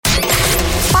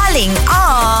paling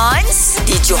on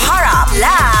di JoHaRa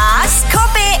Plus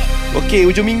Kopi. Okey,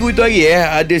 hujung minggu tu hari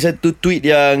ada satu tweet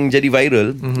yang jadi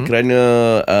viral kerana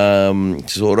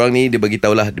seseorang ni dia bagi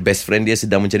tahulah best friend dia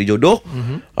sedang mencari jodoh.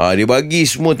 Dia bagi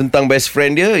semua tentang best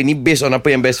friend dia. Ini based on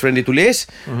apa yang best friend dia tulis.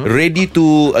 Ready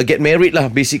to get married lah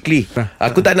basically.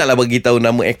 Aku tak nak lah bagi tahu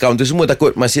nama account tu semua,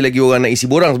 takut masih lagi orang nak isi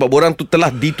borang sebab borang tu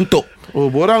telah ditutup. Oh,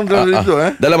 borang dah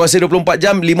ditutup Dalam masa 24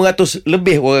 jam 500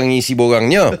 lebih orang isi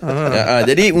borangnya.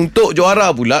 Jadi untuk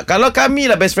JoHaRa pula, kalau kami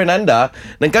lah best friend anda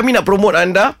dan kami nak promote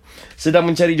anda sedang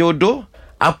mencari jodoh,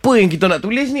 apa yang kita nak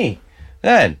tulis ni?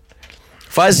 Kan?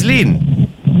 Fazlin.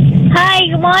 Hi,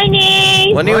 good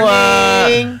morning.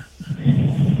 Morning.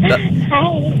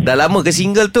 Dah lama ke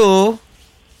single tu?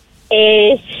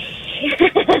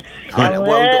 Awak nak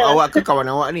buat untuk awak ke kawan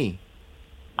awak ni?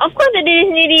 Of course, ada diri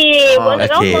sendiri. Buat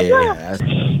untuk kawan lah.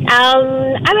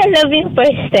 I'm a loving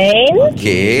person.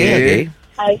 Okay.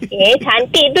 Okay,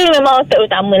 cantik tu memang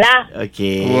utama lah.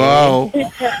 Okay. Wow.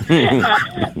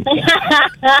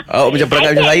 Awak macam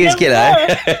perangai macam saya sikit lah.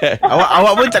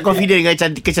 Awak pun tak confident dengan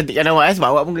kecantikan awak sebab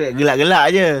awak pun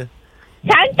gelak-gelak je.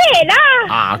 Cantik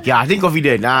lah. Okay, I think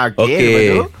confident.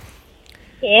 Okay. Lepas tu?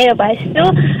 Okay, lepas tu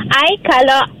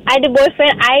kalau ada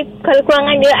boyfriend kalau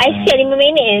kurangan dia, I share 5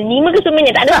 minit 5 ke 10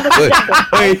 minit. Tak ada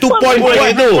apa-apa. Itu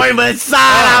point tu. Point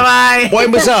besar lah, Mai. Point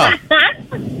besar.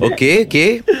 Okay.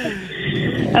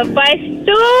 Lepas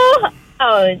tu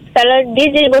kalau dia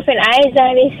jadi boyfriend I,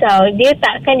 jangan risau. Dia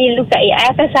takkan dilukai. I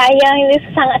akan sayang dia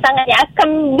sangat-sangat. Dia akan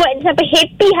buat dia sampai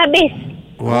happy habis.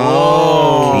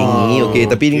 Wow. Clingy. Okay,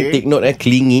 tapi ni take note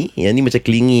clingy. Yang ni macam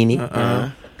clingy ni.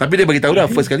 Tapi dia bagi tahu dah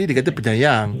first kali dia kata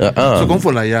penyayang. So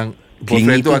confirm lah yang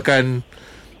Clingy boyfriend tu akan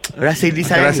Rasa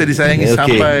disayangi.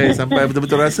 Okay. sampai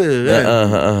betul-betul rasa kan.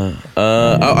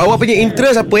 Awak punya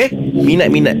interest apa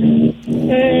minat?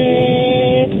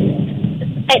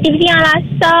 Aktiviti yang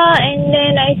rasa, and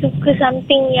then I suka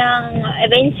something yang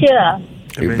adventure.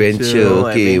 Adventure.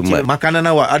 Okay. Makanan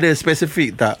awak ada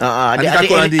spesifik tak? Ada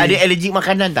allergic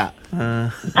makanan tak?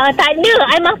 Tak ada.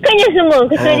 I makan je semua.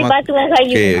 Kecuali batu dan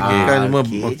kayu. Okay.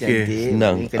 Okay.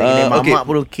 Senang. Okay. Mamak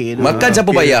pun okey tu. Makan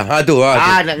siapa bayar? Tu.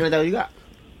 Nak kena tahu juga.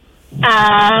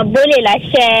 Boleh lah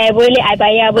share. Boleh I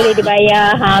bayar, boleh dia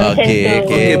bayar. Macam tu.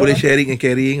 Okay, boleh sharing and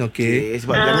caring. Okay.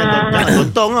 Sebab jangan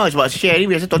tontong lah. Sebab share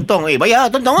ni biasa tontong. Bayar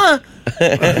tontong lah.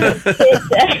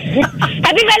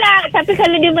 Tapi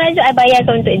kalau dia merajuk, I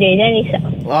bayarkan untuk dia. Jangan risau.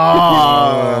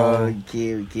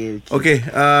 Okay.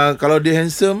 Kalau dia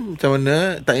handsome, macam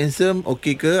mana? Tak handsome,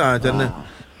 okay ke? Macam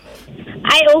mana?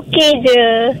 I okay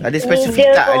je. Ada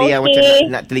spesifik tak ada yang macam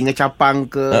nak telinga capang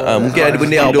ke? Mungkin ada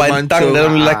benda yang pantang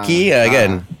dalam lelaki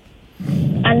kan?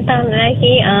 Pantang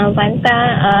lelaki,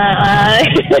 pantang.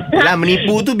 Yalah,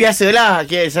 menipu tu biasalah.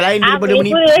 Okay, selain daripada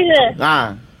menipu.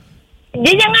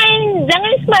 Dia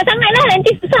jangan smart sangat lah.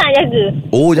 Nanti susah nak jaga.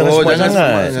 Jangan smart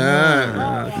sangat.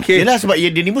 Okay. Yelah, sebab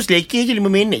dia ni pun selekeh je 5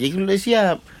 minit je kita dah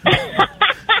siap.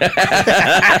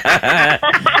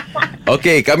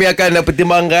 Okay, kami akan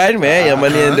pertimbangkan yang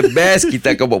mana yang the best.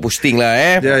 Kita akan buat posting lah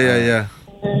Ya.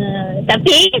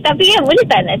 Tapi kan boleh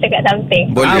tak nak cakap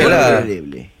something? Boleh lah.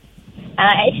 Boleh.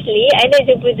 Actually, I dah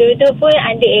jumpa jodoh pun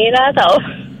ada era tau.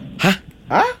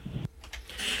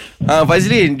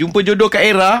 Fazlin, jumpa jodoh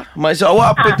kat era. Maksud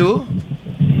awak apa tu?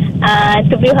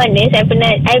 To be honest,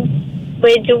 I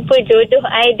berjumpa jodoh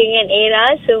I dengan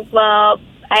era sebab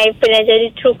I pernah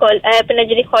jadi pernah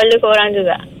jadi caller ke orang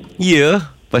juga.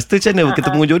 Ya. Lepas tu macam mana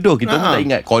ketemu jodoh? Kita pun tak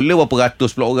ingat. Caller berapa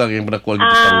ratus pula orang yang pernah call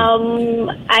kita tahu.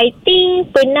 I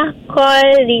think pernah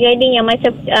call regarding yang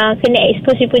macam kena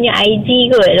expose dia punya IG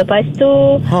kot. Lepas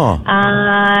tu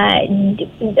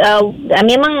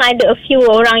memang ada a few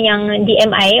orang yang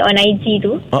DM I on IG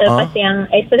tu. Lepas yang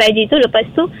expose IG tu, lepas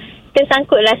tu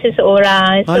tersangkutlah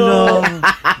seseorang. So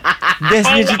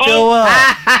bestnya cerita awak.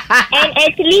 And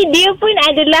actually dia pun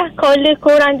adalah caller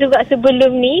korang juga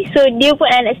sebelum ni. So dia pun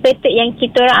unexpected yang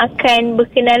kita orang akan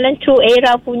berkenalan through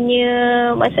era punya.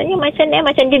 Maksudnya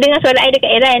macam dia dengar suara I dekat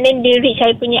era, and then dia reach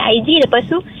I punya IG. Lepas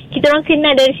tu kita orang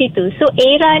kenal dari situ. So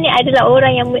era ni adalah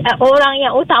orang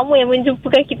yang utama yang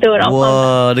menjumpakan kita orang.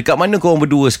 Wah, dekat mana korang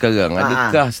berdua sekarang?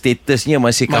 Adakah statusnya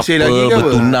masih couple, lagi ke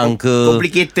bertunang ke?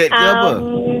 Complicated ke apa?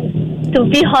 To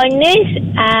be honest,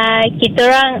 kita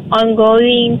orang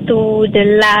ongoing to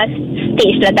the last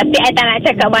stage lah. Tapi I tak nak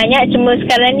cakap banyak. Cuma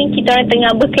sekarang ni kita orang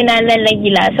tengah berkenalan lagi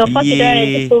lah. So far kita orang dah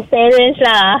jumpa parents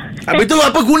lah. Habis tu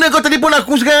apa guna kau telefon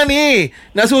aku sekarang ni?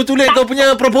 Nak suruh tulis kau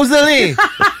punya proposal ni?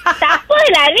 Tak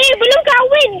apalah ni, belum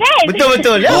kahwin kan?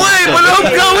 Betul. Oi, belum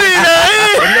kahwin lah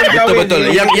Betul.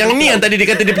 Yang ni yang tadi dia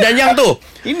kata dia penyayang tu.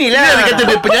 Inilah Dia kata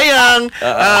dia penyayang.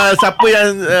 Siapa yang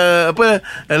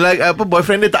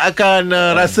boyfriend dia tak akan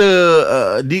rasa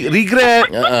regret.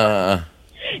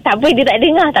 Tak apa, dia tak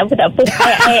dengar. Tak apa.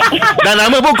 Dan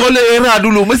nama pun caller era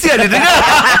dulu. Mesti ada dengar.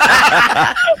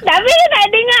 Tapi dia tak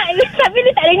dengar. Tapi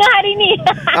dia tak dengar hari ni.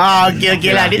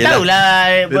 Okey lah. Dia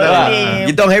tahulah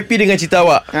Kita orang happy dengan cerita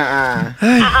awak.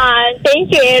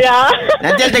 Thank you, Era.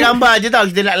 Nanti hantar gambar je tau.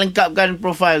 Kita nak lengkapkan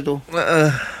profil tu.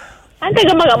 Hantar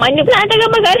gambar kat mana pula? Hantar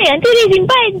gambar kat dia. Nanti dia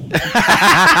simpan.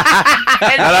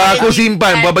 Kalau aku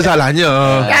simpan, apa salahnya?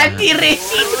 Nanti Ray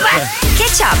simpan.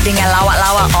 Catch up dengan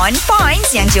lawak-lawak on points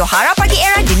yang JoHaRa Pagi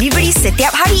Era delivery setiap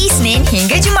hari Isnin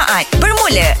hingga Jumaat.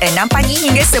 Bermula 6 pagi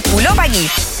hingga 10 pagi.